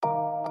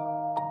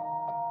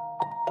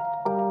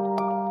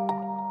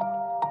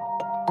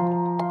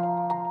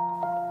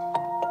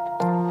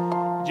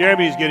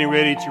Jeremy is getting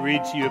ready to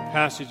read to you a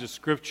passage of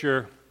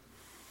Scripture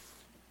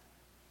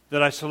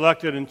that I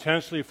selected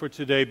intentionally for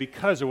today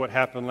because of what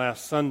happened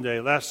last Sunday.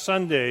 Last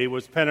Sunday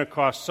was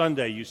Pentecost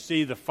Sunday. You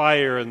see the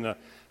fire and the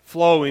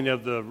flowing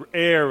of the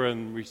air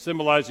and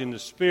symbolizing the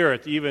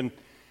Spirit, even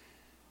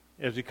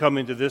as we come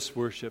into this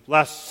worship.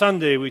 Last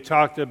Sunday we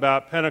talked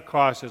about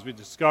Pentecost as we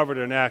discovered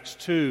in Acts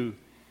 2,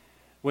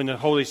 when the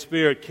Holy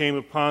Spirit came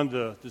upon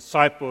the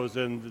disciples,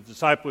 and the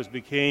disciples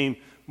became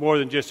more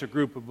than just a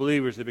group of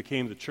believers, they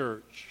became the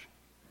church.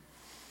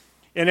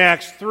 In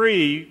Acts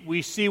 3,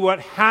 we see what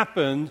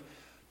happened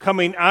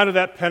coming out of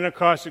that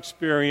Pentecost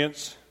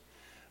experience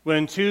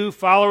when two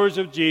followers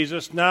of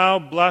Jesus, now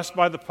blessed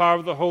by the power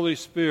of the Holy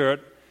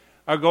Spirit,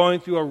 are going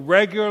through a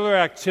regular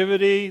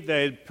activity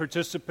they had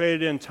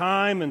participated in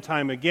time and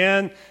time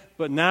again,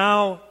 but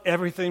now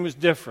everything was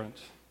different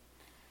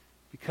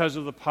because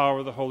of the power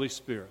of the Holy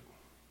Spirit.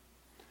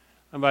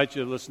 I invite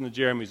you to listen to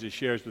Jeremy as he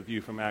shares with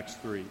you from Acts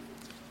 3.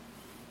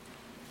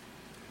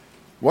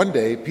 One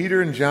day,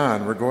 Peter and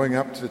John were going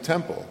up to the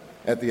temple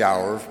at the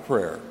hour of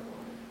prayer,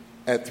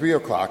 at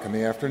 3:00 in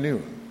the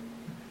afternoon.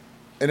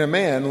 And a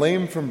man,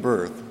 lame from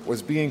birth,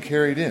 was being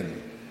carried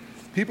in.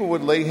 People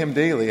would lay him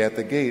daily at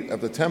the gate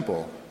of the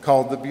temple,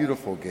 called the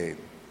Beautiful Gate,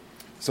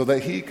 so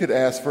that he could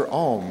ask for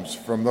alms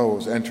from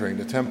those entering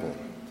the temple.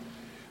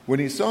 When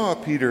he saw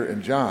Peter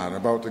and John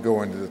about to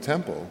go into the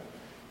temple,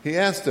 he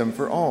asked them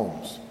for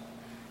alms.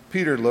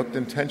 Peter looked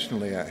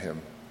intentionally at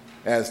him,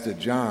 as did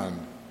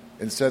John,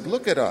 and said,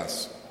 "Look at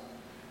us."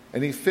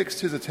 And he fixed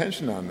his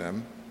attention on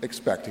them,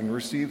 expecting to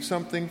receive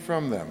something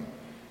from them.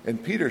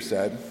 And Peter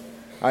said,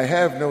 "I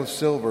have no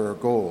silver or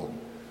gold,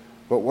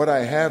 but what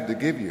I have to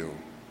give you,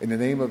 in the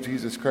name of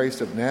Jesus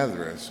Christ of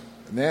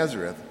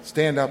Nazareth,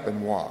 stand up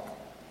and walk."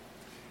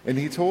 And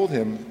he took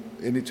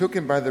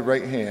him by the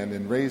right hand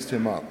and raised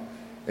him up,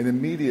 and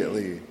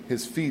immediately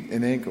his feet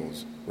and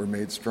ankles were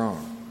made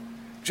strong.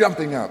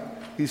 Jumping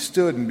up, he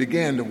stood and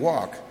began to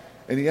walk,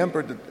 and he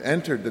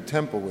entered the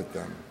temple with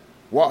them,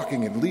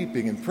 walking and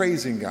leaping and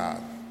praising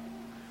God.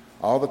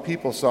 All the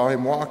people saw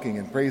him walking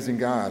and praising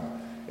God,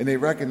 and they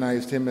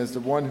recognized him as the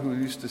one who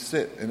used to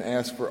sit and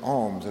ask for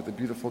alms at the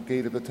Beautiful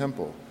Gate of the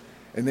temple,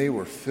 and they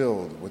were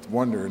filled with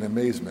wonder and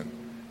amazement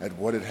at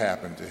what had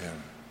happened to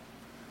him.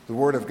 The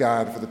word of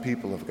God for the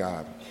people of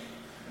God.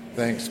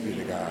 Thanks be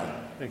to God.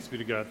 Thanks be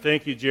to God.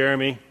 Thank you,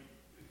 Jeremy.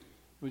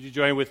 Would you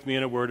join with me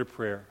in a word of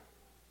prayer?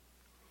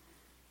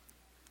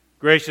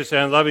 Gracious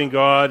and loving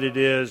God, it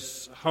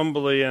is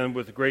humbly and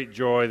with great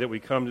joy that we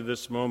come to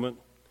this moment.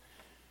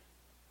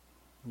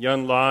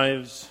 Young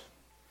lives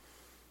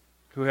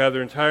who have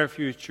their entire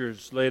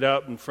futures laid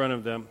out in front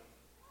of them,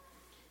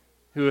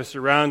 who are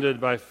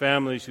surrounded by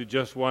families who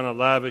just want to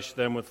lavish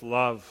them with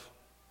love.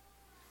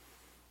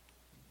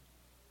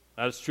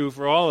 That's true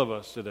for all of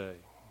us today.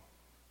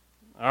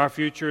 Our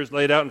future is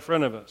laid out in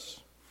front of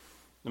us.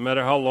 No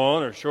matter how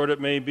long or short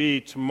it may be,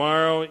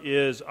 tomorrow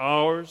is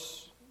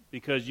ours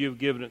because you've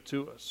given it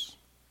to us.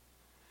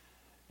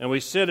 And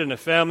we sit in a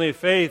family of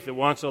faith that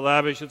wants to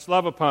lavish its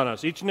love upon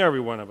us, each and every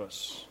one of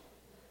us.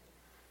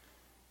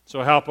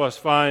 So help us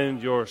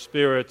find your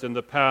Spirit in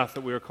the path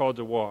that we are called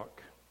to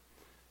walk,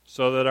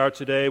 so that our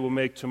today will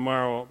make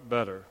tomorrow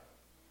better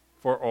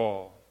for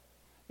all.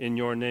 In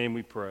your name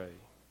we pray.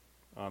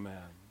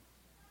 Amen.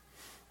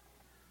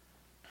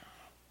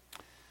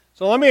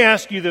 So let me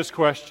ask you this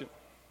question.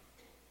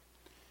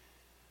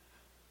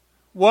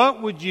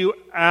 What would you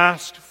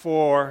ask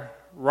for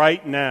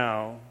right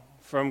now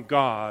from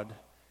God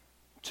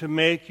to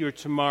make your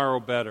tomorrow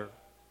better?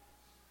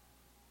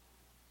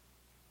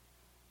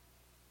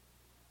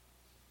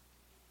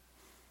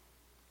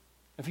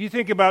 If you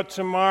think about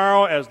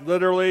tomorrow as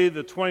literally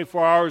the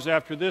 24 hours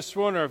after this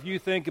one, or if you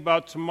think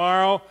about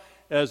tomorrow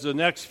as the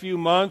next few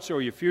months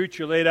or your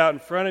future laid out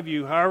in front of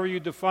you, however you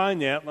define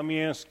that, let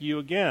me ask you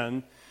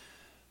again,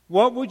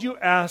 what would you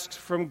ask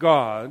from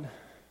God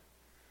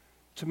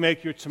to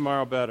make your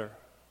tomorrow better?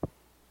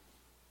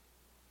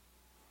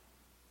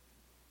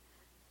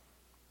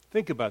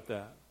 Think about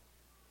that.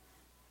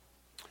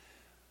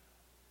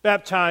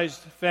 Baptized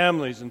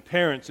families and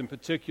parents in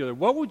particular,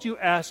 what would you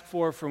ask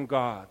for from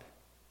God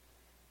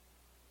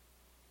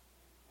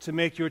to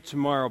make your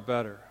tomorrow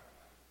better?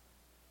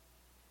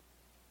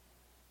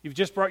 You've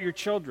just brought your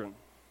children.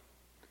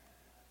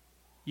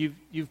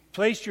 You've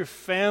placed your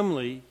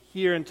family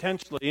here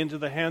intentionally into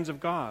the hands of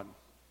God.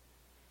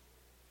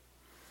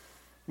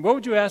 What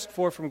would you ask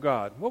for from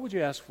God? What would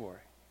you ask for?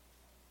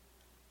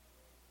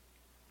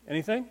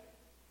 Anything?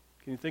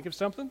 Can you think of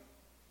something?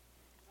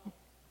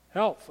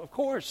 Health, of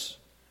course.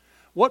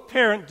 What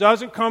parent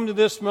doesn't come to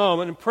this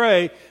moment and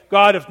pray,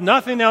 God, if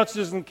nothing else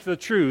isn't the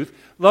truth,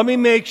 let me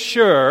make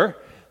sure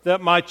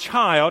that my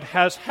child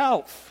has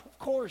health? Of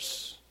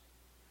course.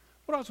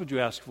 What else would you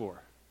ask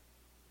for?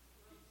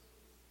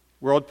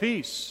 World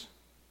peace.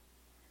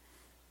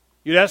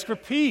 You'd ask for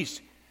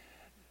peace.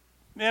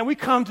 Man, we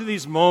come to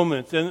these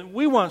moments and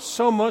we want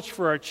so much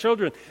for our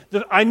children.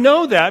 I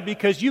know that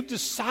because you've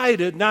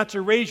decided not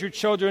to raise your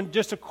children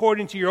just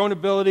according to your own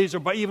abilities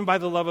or even by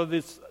the love of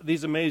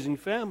these amazing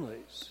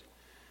families.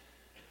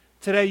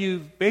 Today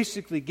you've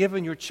basically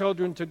given your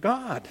children to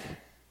God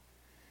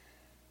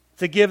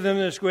to give them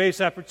this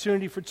greatest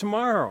opportunity for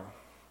tomorrow,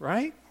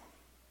 right?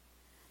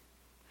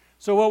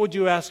 So what would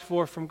you ask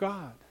for from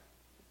God?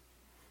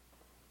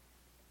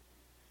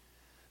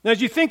 Now,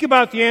 as you think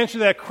about the answer to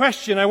that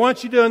question, I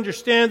want you to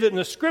understand that in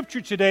the Scripture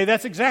today,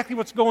 that's exactly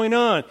what's going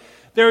on.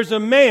 There's a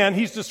man,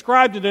 he's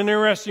described in an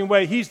interesting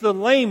way. He's the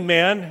lame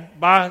man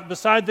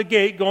beside the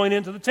gate going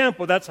into the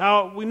temple. That's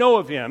how we know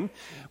of him.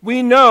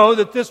 We know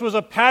that this was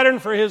a pattern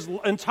for his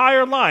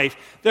entire life.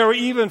 There were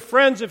even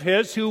friends of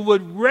his who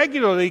would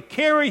regularly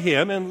carry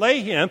him and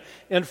lay him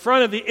in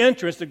front of the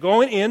entrance, the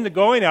going in, the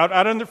going out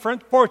on the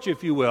front porch,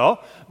 if you will,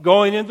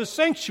 going into the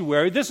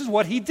sanctuary. This is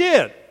what he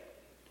did.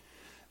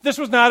 This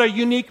was not a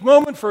unique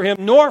moment for him,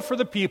 nor for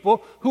the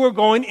people who were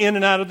going in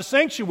and out of the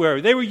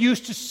sanctuary. They were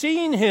used to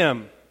seeing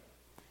him.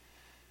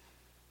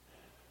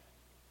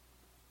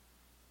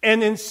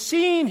 And in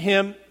seeing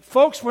him,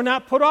 folks were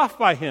not put off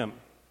by him.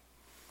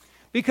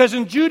 Because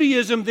in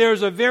Judaism,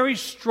 there's a very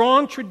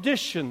strong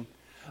tradition,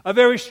 a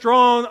very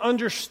strong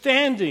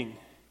understanding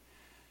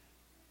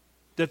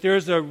that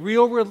there's a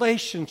real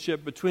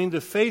relationship between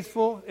the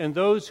faithful and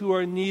those who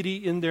are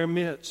needy in their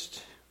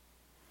midst.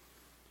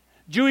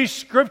 Jewish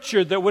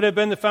scripture that would have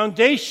been the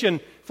foundation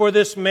for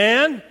this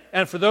man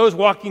and for those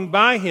walking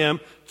by him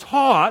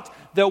taught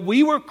that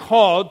we were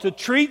called to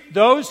treat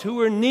those who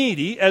were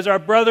needy as our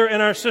brother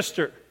and our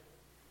sister.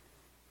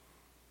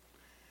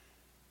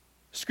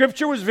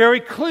 Scripture was very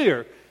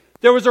clear.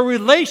 There was a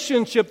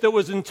relationship that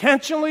was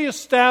intentionally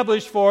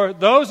established for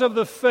those of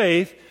the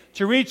faith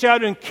to reach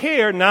out and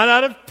care, not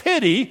out of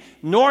pity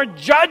nor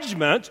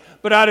judgment,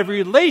 but out of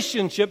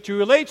relationship to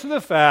relate to the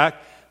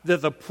fact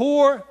that the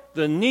poor,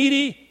 the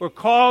needy were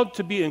called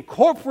to be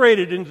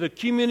incorporated into the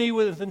community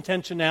with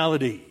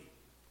intentionality.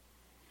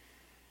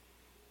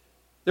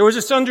 There was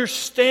this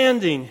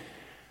understanding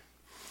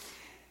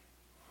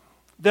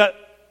that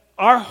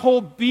our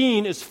whole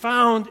being is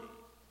found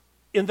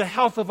in the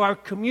health of our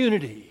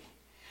community.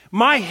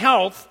 My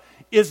health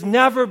is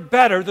never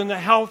better than the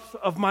health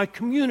of my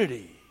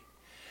community.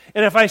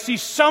 And if I see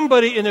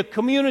somebody in a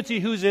community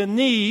who's in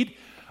need,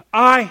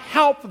 I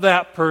help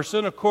that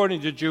person,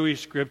 according to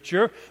Jewish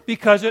scripture,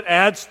 because it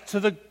adds to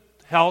the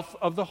health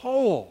of the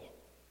whole.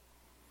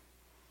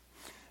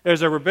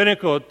 There's a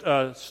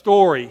rabbinical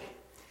story.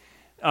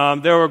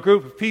 There were a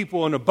group of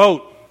people in a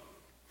boat,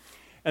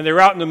 and they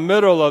were out in the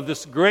middle of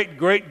this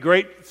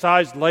great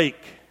sized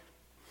lake.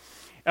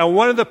 And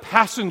one of the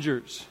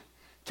passengers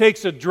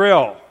takes a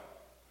drill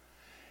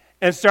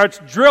and starts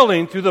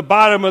drilling through the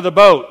bottom of the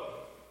boat,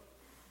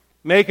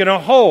 making a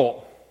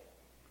hole.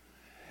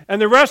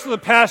 And the rest of the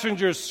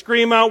passengers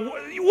scream out,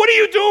 "What are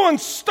you doing?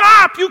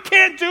 Stop! You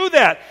can't do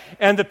that!"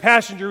 And the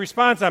passenger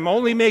responds, "I'm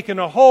only making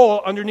a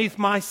hole underneath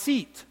my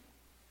seat."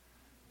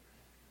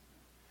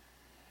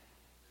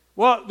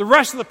 Well, the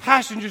rest of the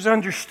passengers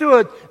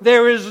understood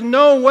there is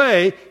no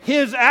way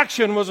his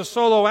action was a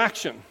solo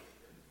action.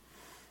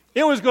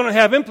 It was going to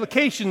have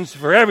implications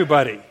for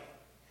everybody.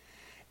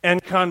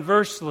 And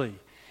conversely,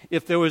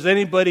 if there was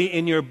anybody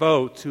in your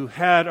boat who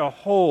had a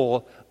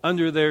hole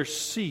under their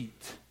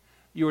seat,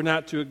 you were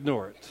not to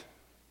ignore it.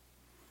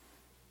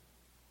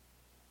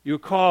 You were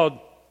called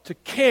to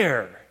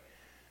care,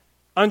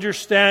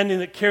 understanding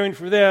that caring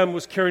for them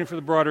was caring for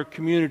the broader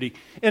community.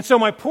 And so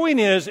my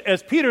point is,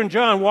 as Peter and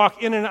John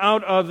walk in and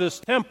out of this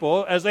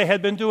temple, as they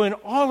had been doing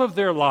all of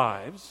their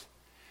lives,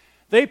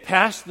 they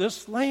passed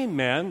this lame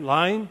man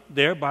lying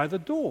there by the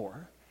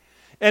door.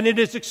 And it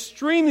is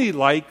extremely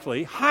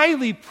likely,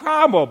 highly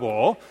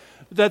probable,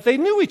 that they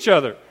knew each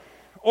other,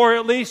 or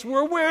at least were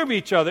aware of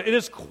each other. It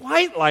is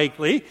quite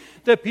likely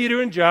that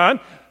Peter and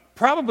John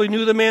probably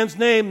knew the man's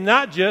name,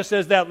 not just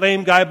as that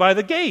lame guy by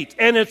the gate.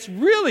 And it's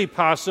really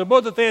possible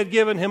that they had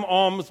given him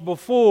alms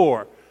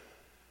before,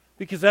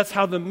 because that's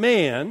how the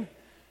man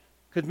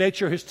could make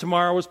sure his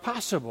tomorrow was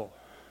possible.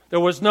 There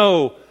was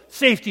no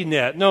safety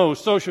net, no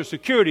Social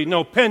Security,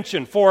 no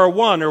pension,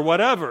 401 or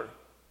whatever.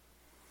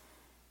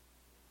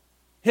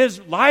 His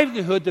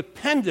livelihood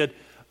depended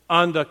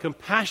on the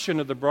compassion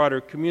of the broader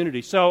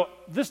community. So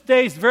this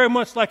day is very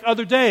much like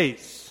other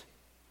days.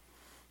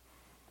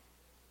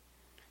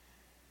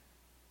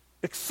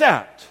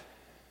 Except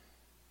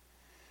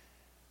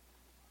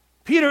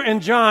Peter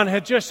and John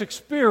had just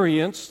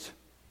experienced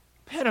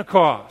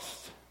Pentecost.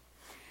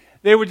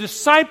 They were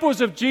disciples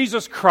of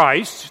Jesus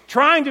Christ,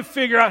 trying to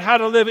figure out how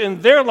to live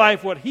in their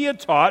life what he had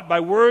taught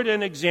by word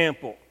and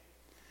example.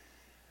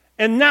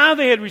 And now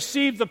they had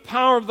received the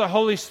power of the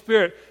Holy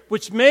Spirit,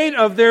 which made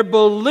of their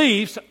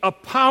beliefs a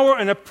power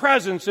and a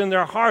presence in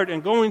their heart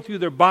and going through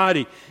their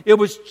body. It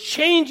was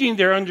changing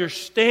their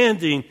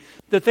understanding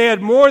that they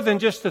had more than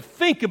just to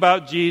think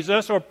about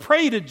Jesus or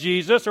pray to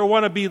Jesus or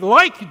want to be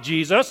like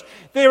Jesus.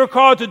 They were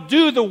called to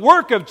do the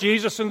work of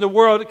Jesus in the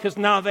world because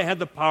now they had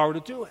the power to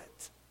do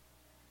it.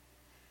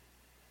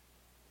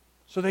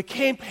 So they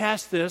came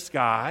past this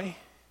guy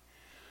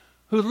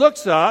who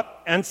looks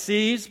up and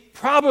sees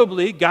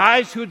probably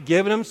guys who had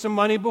given him some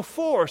money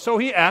before. So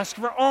he asked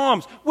for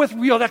alms with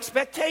real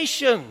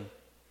expectation.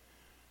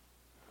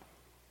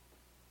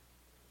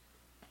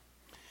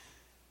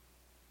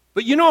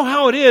 But you know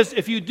how it is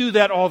if you do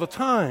that all the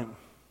time.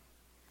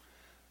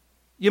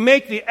 You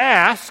make the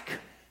ask,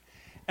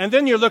 and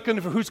then you're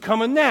looking for who's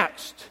coming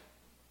next.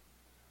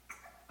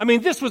 I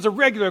mean, this was a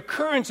regular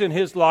occurrence in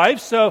his life,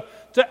 so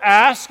to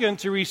ask and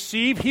to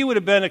receive, he would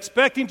have been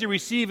expecting to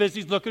receive as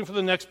he's looking for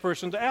the next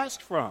person to ask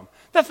from.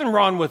 Nothing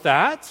wrong with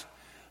that.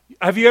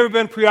 Have you ever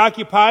been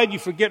preoccupied? You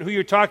forget who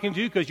you're talking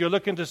to because you're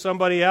looking to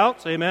somebody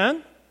else.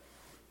 Amen?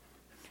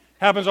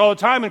 Happens all the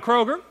time in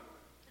Kroger.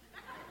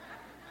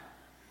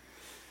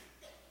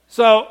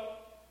 So,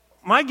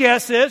 my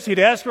guess is he'd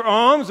ask for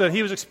alms, and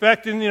he was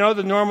expecting,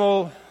 the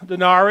normal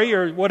denarii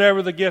or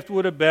whatever the gift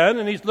would have been,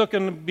 and he's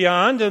looking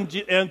beyond,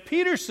 and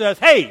Peter says,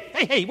 hey,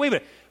 wait a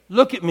minute,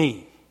 look at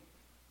me.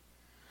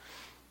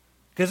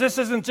 Because this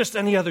isn't just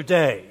any other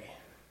day.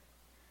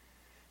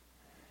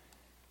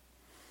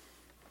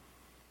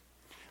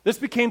 This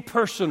became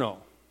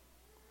personal.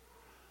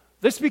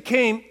 This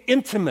became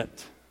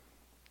intimate.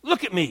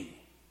 Look at me.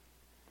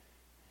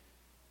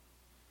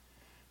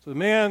 So the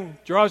man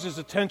draws his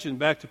attention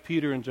back to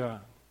Peter and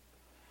John.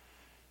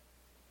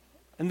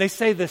 And they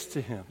say this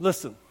to him.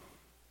 Listen,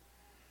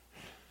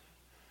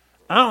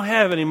 I don't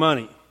have any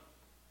money.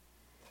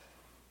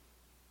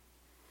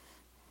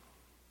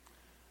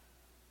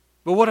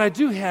 But what I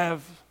do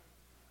have,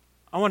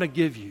 I want to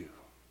give you.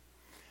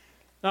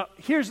 Now,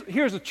 here's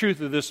the truth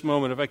of this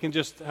moment, if I can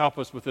just help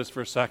us with this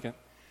for a second.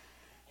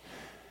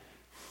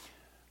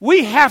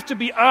 We have to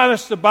be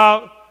honest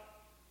about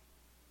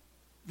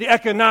the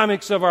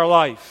economics of our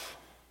life.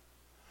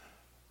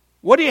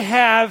 What do you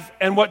have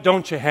and what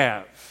don't you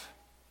have?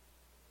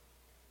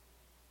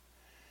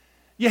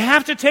 You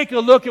have to take a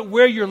look at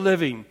where you're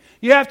living.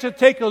 You have to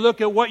take a look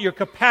at what your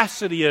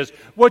capacity is,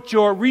 what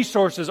your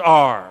resources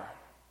are,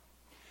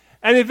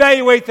 and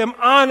evaluate them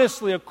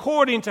honestly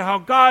according to how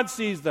God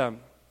sees them.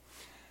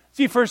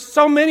 See, for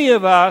so many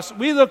of us,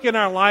 we look in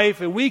our life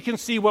and we can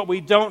see what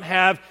we don't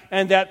have,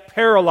 and that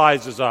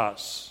paralyzes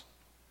us.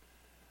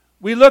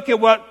 We look at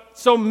what's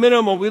so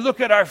minimal. We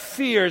look at our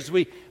fears.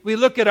 We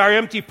look at our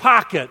empty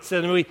pockets,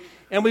 and we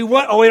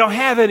want, we don't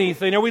have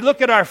anything. Or we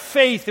look at our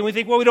faith and we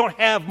think, we don't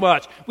have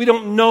much. We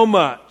don't know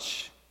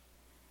much.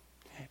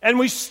 And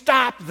we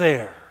stop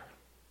there.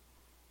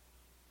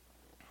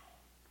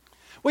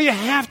 Well, you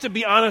have to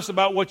be honest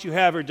about what you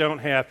have or don't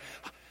have.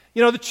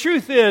 The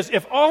truth is,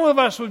 if all of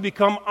us would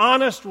become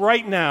honest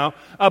right now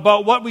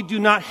about what we do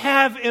not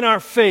have in our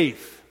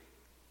faith,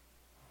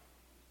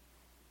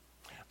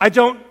 I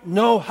don't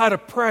know how to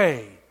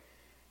pray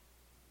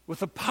with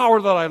the power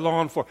that I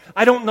long for.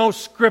 I don't know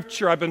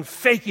Scripture. I've been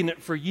faking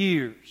it for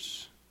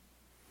years.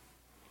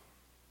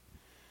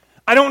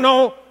 I don't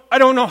know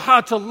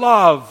how to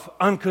love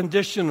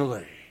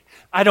unconditionally.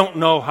 I don't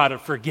know how to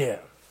forgive.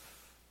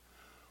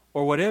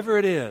 Or whatever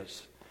it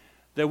is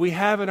that we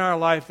have in our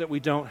life that we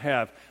don't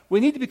have. We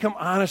need to become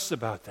honest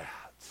about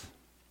that.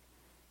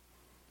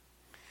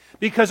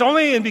 Because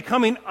only in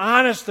becoming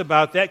honest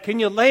about that can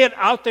you lay it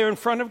out there in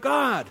front of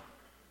God.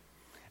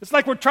 It's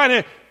like we're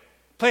trying to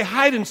play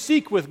hide and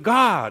seek with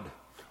God.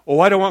 Oh,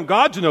 I don't want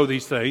God to know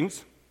these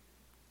things.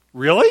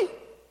 Really?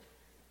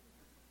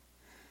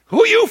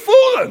 Who are you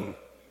fooling?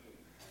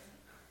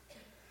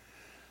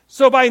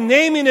 So by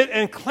naming it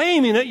and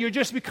claiming it, you're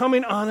just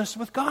becoming honest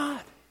with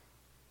God.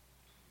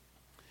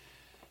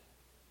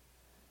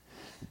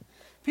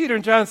 Peter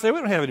and John say, we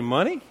don't have any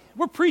money.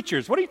 We're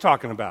preachers. What are you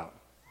talking about?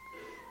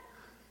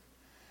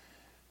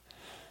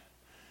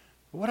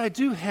 What I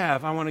do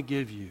have, I want to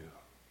give you.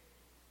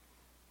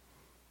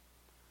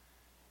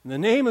 In the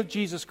name of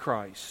Jesus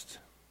Christ,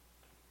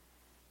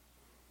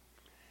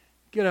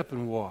 get up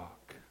and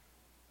walk.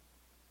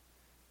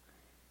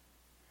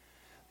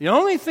 The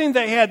only thing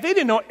they had, they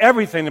didn't know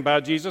everything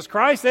about Jesus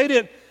Christ.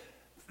 They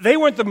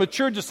weren't the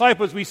mature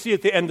disciples we see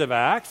at the end of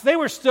Acts. They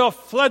were still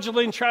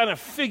fledgling, trying to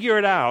figure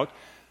it out.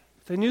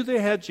 They knew they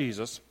had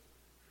Jesus,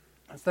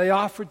 as they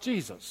offered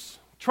Jesus,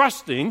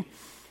 trusting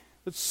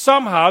that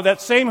somehow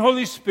that same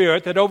Holy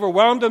Spirit that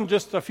overwhelmed them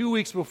just a few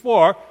weeks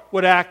before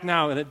would act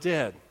now, and it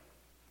did.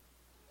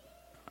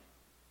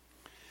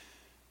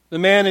 The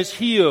man is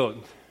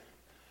healed,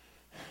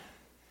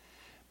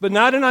 but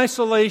not in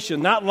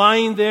isolation, not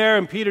lying there,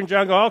 and Peter and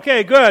John go,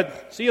 okay, good,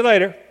 see you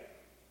later.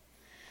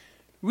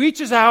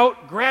 Reaches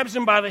out, grabs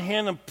him by the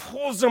hand, and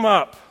pulls him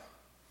up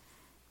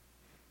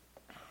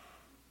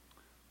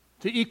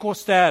to equal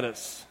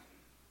status,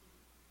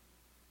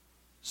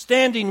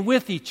 standing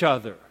with each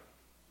other.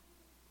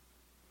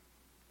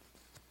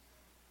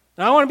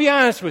 Now, I want to be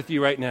honest with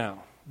you right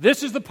now.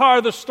 This is the part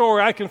of the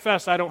story I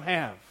confess I don't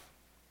have.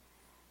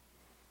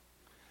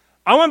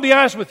 I want to be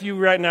honest with you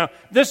right now.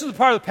 This is the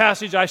part of the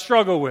passage I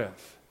struggle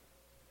with.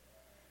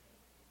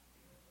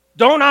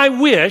 Don't I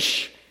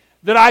wish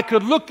that I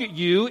could look at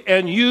you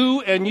and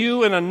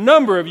a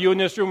number of you in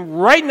this room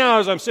right now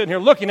as I'm sitting here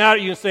looking out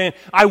at you and saying,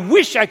 I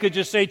wish I could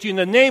just say to you, in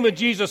the name of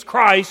Jesus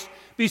Christ,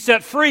 be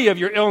set free of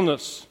your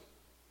illness.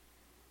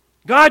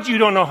 God, you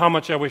don't know how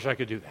much I wish I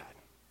could do that.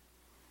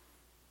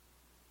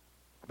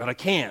 But I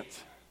can't.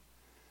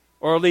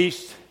 Or at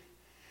least,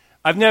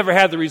 I've never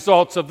had the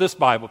results of this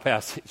Bible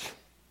passage.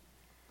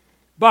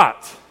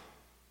 But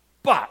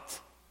But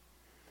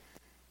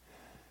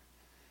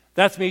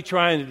that's me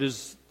trying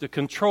to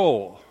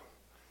control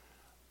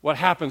what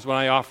happens when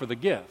I offer the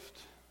gift,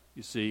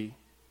 you see.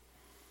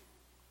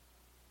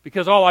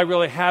 Because all I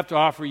really have to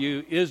offer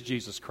you is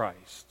Jesus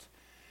Christ.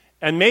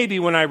 And maybe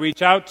when I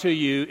reach out to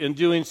you, in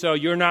doing so,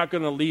 you're not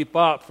going to leap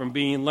up from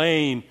being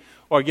lame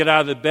or get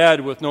out of the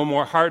bed with no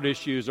more heart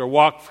issues or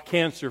walk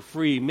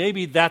cancer-free.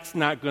 Maybe that's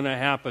not going to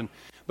happen.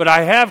 But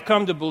I have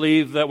come to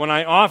believe that when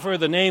I offer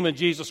the name of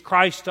Jesus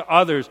Christ to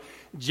others,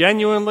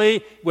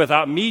 genuinely,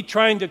 without me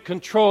trying to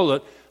control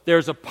it,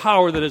 there's a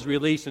power that is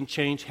released and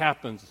change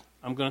happens.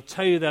 I'm going to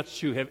tell you that's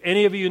true. Have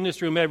any of you in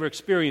this room ever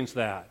experienced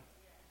that?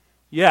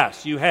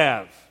 Yes, you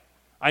have.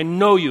 I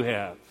know you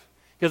have,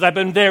 because I've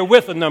been there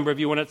with a number of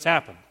you when it's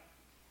happened.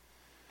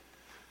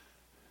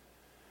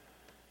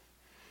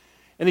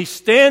 And he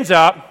stands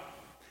up,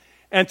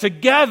 and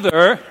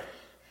together,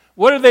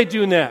 what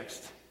do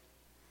next?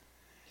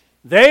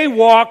 They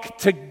walk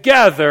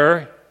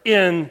together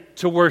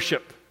into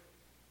worship.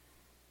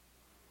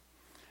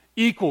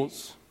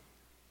 Equals.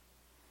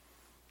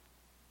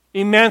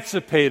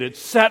 Emancipated,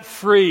 set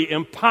free,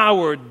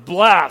 empowered,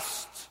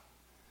 blessed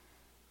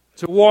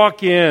to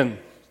walk in.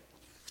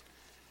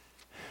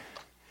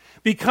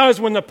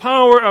 Because when the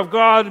power of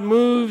God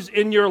moves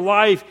in your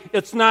life,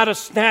 it's not a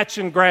snatch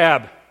and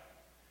grab.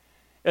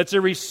 It's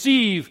a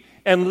receive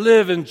and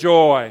live in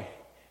joy,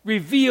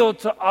 revealed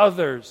to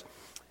others.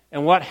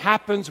 And what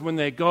happens when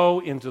they go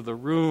into the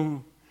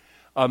room?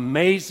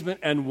 Amazement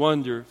and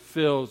wonder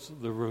fills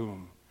the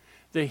room.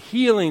 The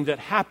healing that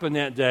happened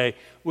that day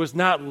was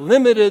not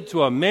limited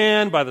to a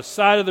man by the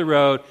side of the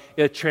road.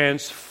 It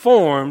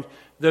transformed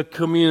the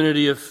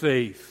community of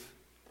faith.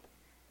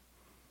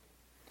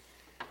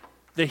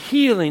 The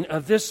healing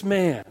of this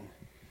man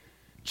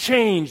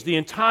changed the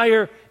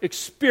entire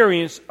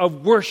experience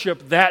of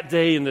worship that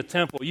day in the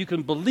temple. You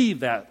can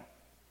believe that.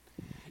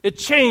 It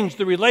changed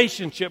the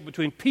relationship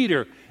between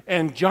Peter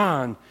and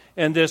John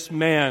and this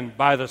man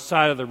by the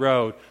side of the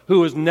road,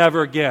 who is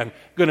never again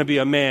going to be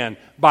a man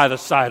by the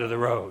side of the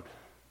road.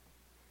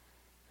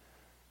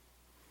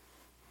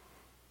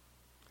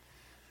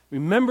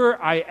 Remember,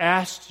 I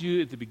asked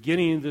you at the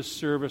beginning of this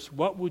service,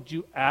 what would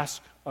you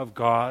ask of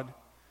God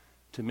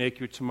to make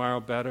your tomorrow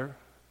better?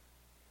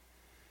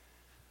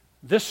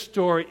 This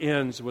story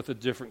ends with a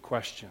different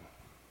question.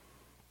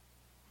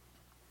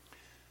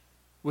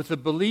 With the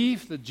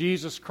belief that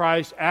Jesus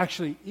Christ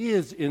actually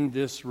is in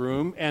this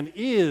room and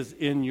is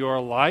in your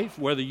life,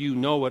 whether you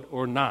know it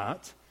or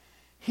not,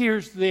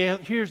 here's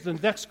the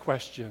next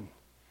question.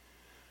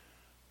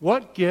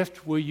 What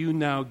gift will you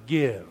now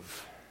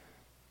give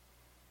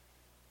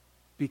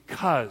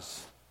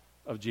because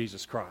of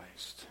Jesus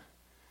Christ?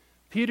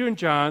 Peter and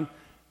John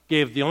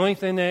gave the only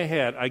thing they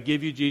had. I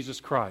give you Jesus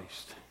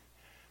Christ.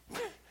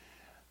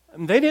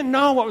 And they didn't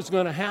know what was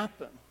going to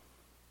happen.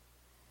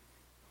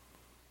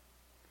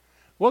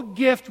 What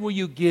gift will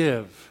you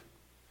give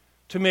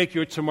to make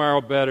your tomorrow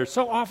better?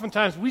 So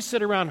oftentimes we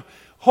sit around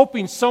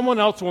hoping someone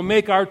else will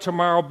make our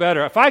tomorrow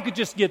better. If I could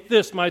just get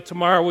this, my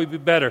tomorrow would be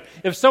better.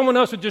 If someone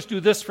else would just do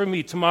this for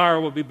me,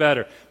 tomorrow will be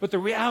better. But the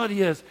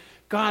reality is,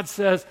 God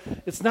says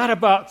it's not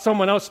about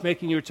someone else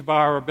making your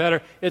tomorrow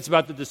better. It's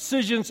about the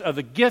decisions of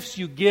the gifts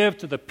you give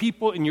to the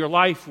people in your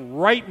life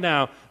right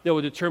now that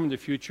will determine the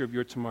future of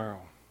your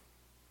tomorrow.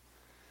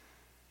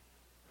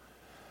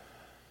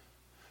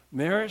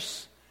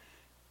 Maris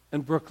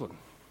and Brooklyn,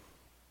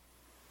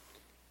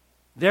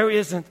 there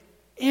isn't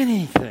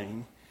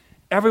anything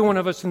every one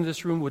of us in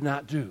this room would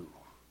not do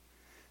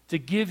to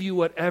give you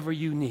whatever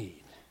you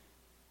need.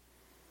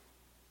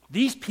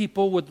 These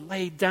people would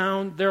lay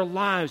down their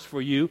lives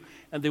for you,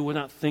 and they would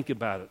not think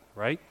about it,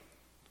 right?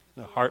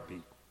 A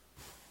heartbeat.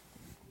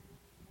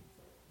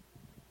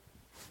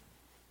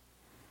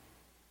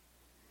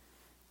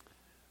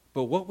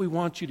 But what we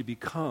want you to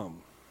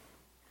become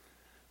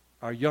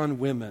are young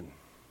women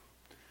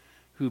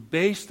who,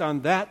 based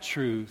on that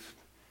truth,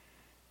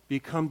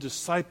 become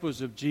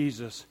disciples of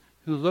Jesus,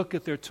 who look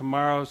at their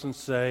tomorrows and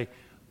say,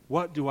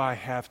 what do I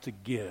have to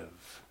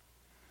give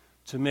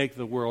to make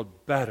the world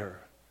better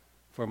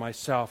for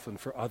myself and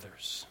for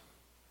others?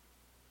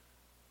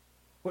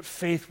 What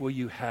faith will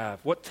you have?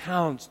 What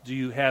talents do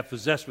you have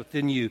possessed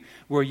within you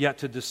we're yet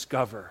to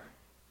discover?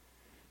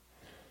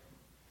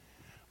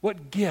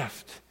 What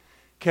gift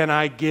can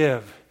I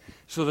give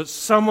so that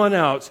someone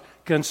else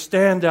can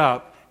stand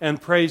up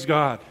and praise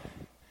God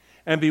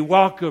and be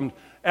welcomed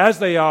as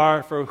they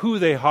are for who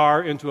they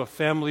are into a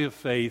family of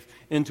faith,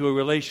 into a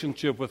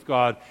relationship with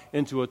God,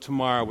 into a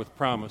tomorrow with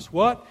promise?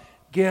 What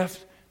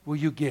gift will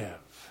you give?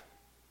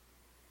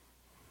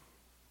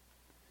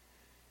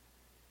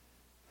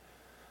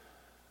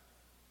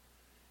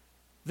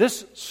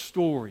 This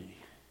story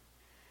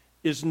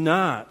is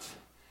not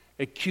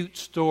a cute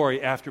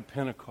story after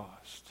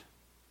Pentecost.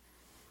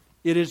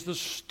 It is the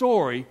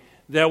story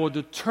that will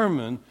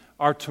determine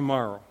our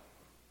tomorrow.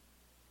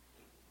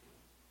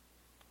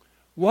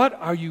 What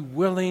are you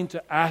willing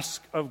to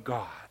ask of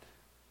God?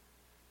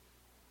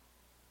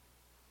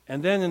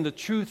 And then in the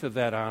truth of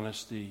that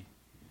honesty,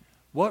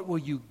 what will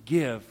you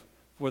give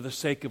for the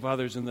sake of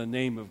others in the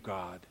name of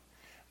God.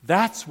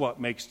 That's what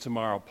makes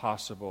tomorrow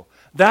possible.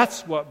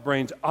 That's what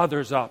brings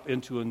others up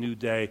into a new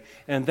day.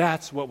 And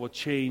that's what will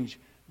change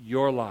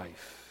your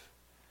life.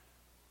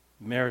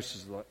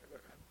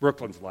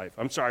 Brooklyn's life.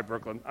 I'm sorry,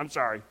 Brooklyn. I'm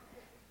sorry.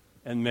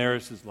 And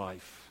Maris's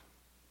life.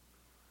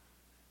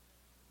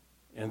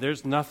 And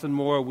there's nothing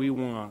more we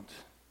want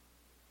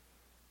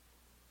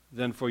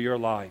than for your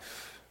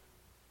life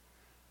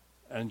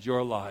and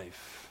your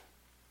life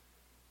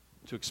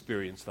to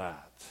experience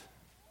that.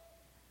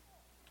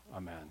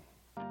 Amen.